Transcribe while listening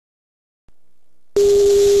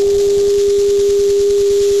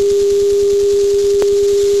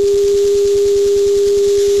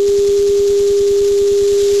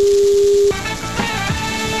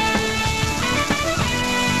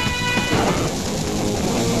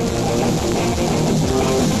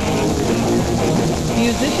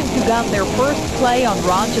got their first play on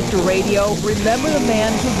Rochester radio, remember the man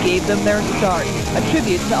who gave them their start. A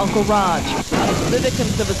tribute to Uncle Rog. The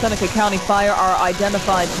victims of the Seneca County fire are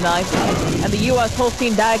identified tonight, and the U.S.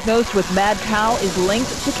 Holstein diagnosed with mad cow is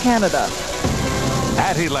linked to Canada.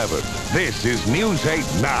 At 11, this is News 8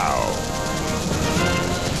 Now.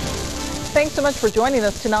 Thanks so much for joining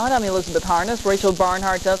us tonight. I'm Elizabeth Harness. Rachel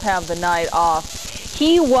Barnhart does have the night off.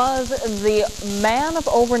 He was the man of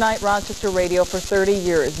overnight Rochester radio for 30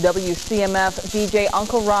 years. WCMF DJ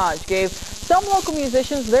Uncle Rog gave some local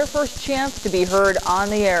musicians their first chance to be heard on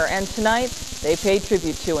the air, and tonight they paid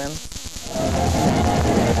tribute to him.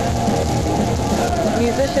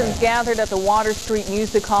 Musicians gathered at the Water Street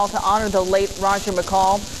Music Hall to honor the late Roger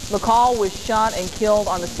McCall. McCall was shot and killed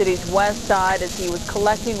on the city's west side as he was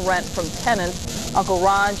collecting rent from tenants. Uncle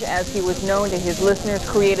Rog, as he was known to his listeners,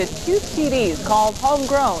 created 2 CDs called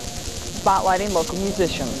Homegrown, spotlighting local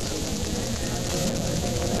musicians.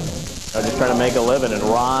 I'm just trying to make a living, and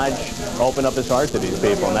Rog opened up his heart to these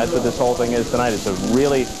people, and that's what this whole thing is tonight.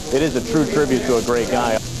 It is a true tribute to a great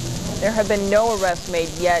guy. There have been no arrests made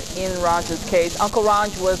yet in Rog's case. Uncle Rog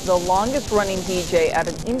was the longest running DJ at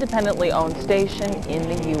an independently owned station in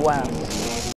the U.S.